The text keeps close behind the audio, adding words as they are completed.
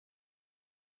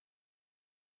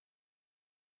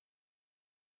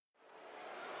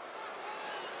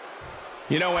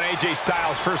You know, when AJ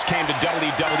Styles first came to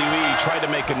WWE, he tried to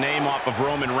make a name off of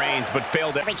Roman Reigns, but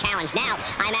failed at every challenge. Now,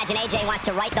 I imagine AJ wants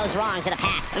to right those wrongs of the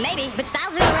past. Maybe, but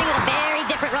Styles is in the ring with a very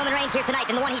different Roman Reigns here tonight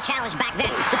than the one he challenged back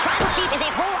then. The Tribal Chief is a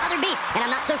whole other beast, and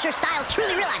I'm not so sure Styles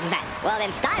truly realizes that. Well,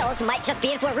 then Styles might just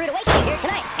be in for a rude awakening here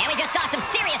tonight. And we just saw some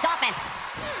serious offense.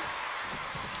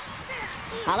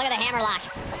 Oh, look at the hammerlock.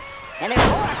 And there's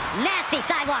more. Nasty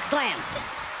sidewalk slam.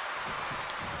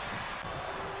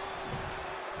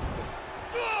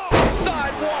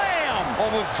 Wham!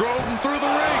 Almost drove him through the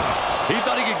ring. He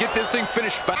thought he could get this thing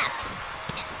finished fast.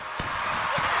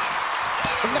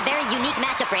 This is a very unique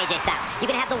matchup for AJ Styles. You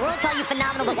can have the world call you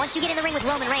phenomenal, but once you get in the ring with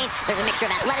Roman Reigns, there's a mixture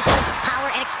of athleticism, power,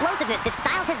 and explosiveness that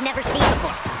Styles has never seen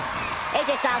before.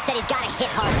 AJ Styles said he's got to hit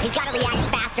harder. He's got to react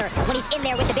faster when he's in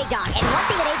there with the big dog. And one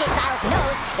thing that AJ Styles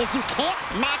knows is you can't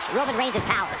match Roman Reigns'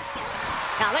 power.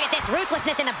 Now look at this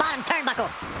ruthlessness in the bottom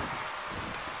turnbuckle.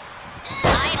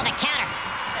 Able to counter.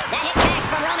 That hit connects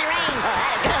from Roman Reigns. Oh,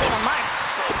 that is going to leave a mark.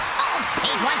 Oh,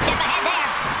 he's one step ahead there.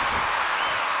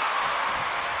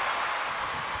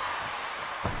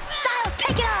 Styles,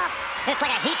 take it off. It's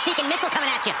like a heat-seeking missile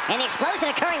coming at you. And the explosion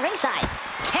occurring ringside.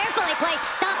 Carefully placed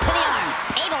stomp to the arm.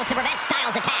 Able to prevent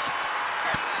Styles' attack.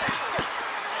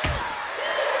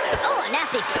 Oh, a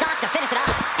nasty stop to finish it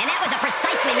off. And that was a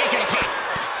precisely measured attack.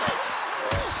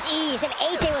 Jeez, and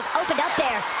AJ was opened up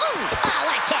there. Ooh, oh,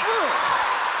 what a kick. Ooh.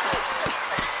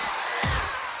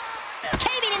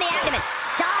 Caving in the abdomen.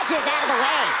 Dodges out of the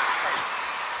way.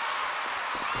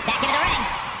 Back into the ring.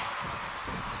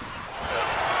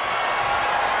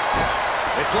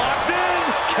 It's locked in.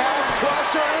 Calf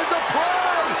crusher is a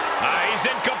play. He's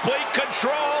in complete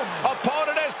control.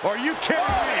 Opponent is... Are you kidding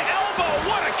me? Elbow,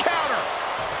 what a counter.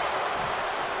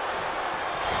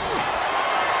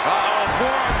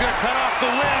 Forearm's gonna cut off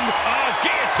the wind.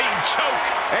 Guillotine choke.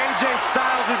 AJ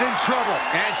Styles is in trouble.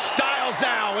 And Styles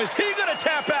now, is he gonna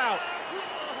tap out?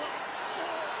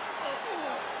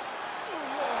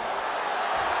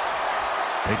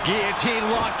 The guillotine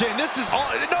locked in. This is all.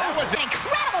 No, that was an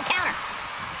incredible counter.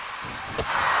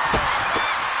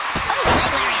 Oh,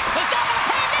 leg lariat. He's going for the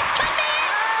pin. This could be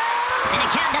it. And the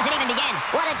count doesn't even begin.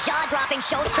 What a jaw-dropping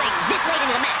show of strength this late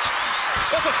into the match.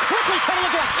 This is quickly turning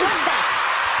into a slugfest.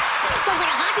 Looks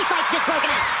like a hockey fight's just broken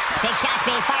out. Big shots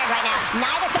being fired right now.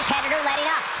 Neither competitor letting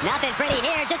up. Nothing pretty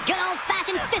here, just good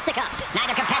old-fashioned fisticuffs.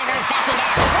 Neither competitor is backing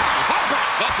down. What a headbutt.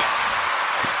 Vicious.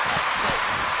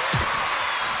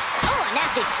 Oh, a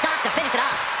nasty stop to finish it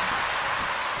off.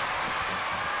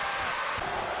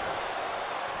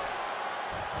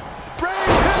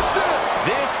 Reigns hits it.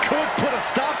 This could put a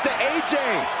stop to AJ.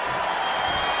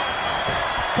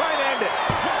 Try and end it.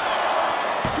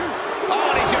 Oh,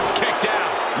 and he just kicked out.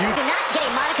 You do not get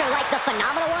a moniker like the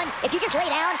Phenomenal One if you just lay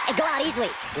down and go out easily.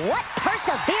 What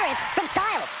perseverance from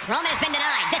Styles. Roman has been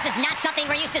denied. This is not something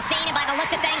we're used to seeing, and by the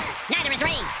looks of things, neither is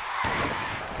Reigns.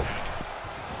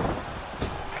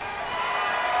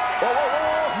 Whoa, whoa,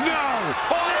 whoa. No!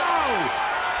 Oh, no!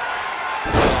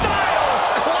 Styles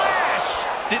clash!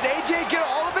 Did AJ get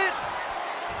all of it?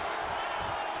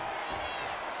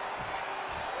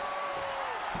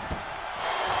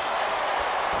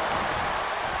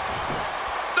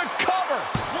 The cover!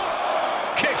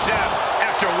 Kicks out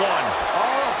after one.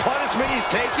 All the punishment he's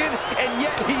taken, and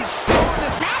yet he's still in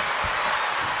this match.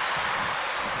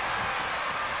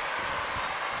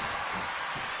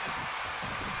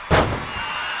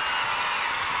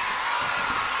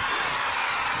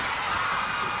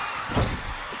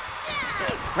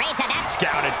 Reigns had that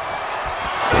scouted.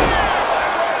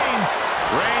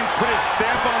 Reigns put his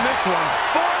stamp on this one.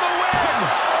 For the win!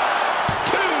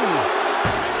 2!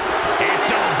 It's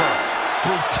over.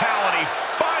 Brutality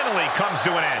finally comes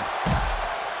to an end.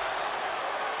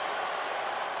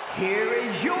 Here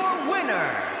is your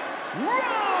winner,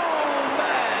 Roman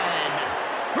Reigns!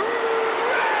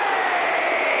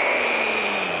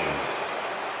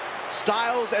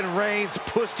 Styles and Reigns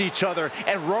pushed each other,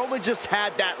 and Roman just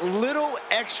had that little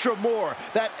extra more,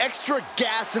 that extra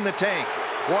gas in the tank.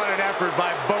 What an effort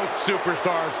by both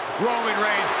superstars. Roman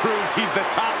Reigns proves he's the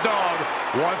top dog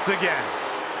once again.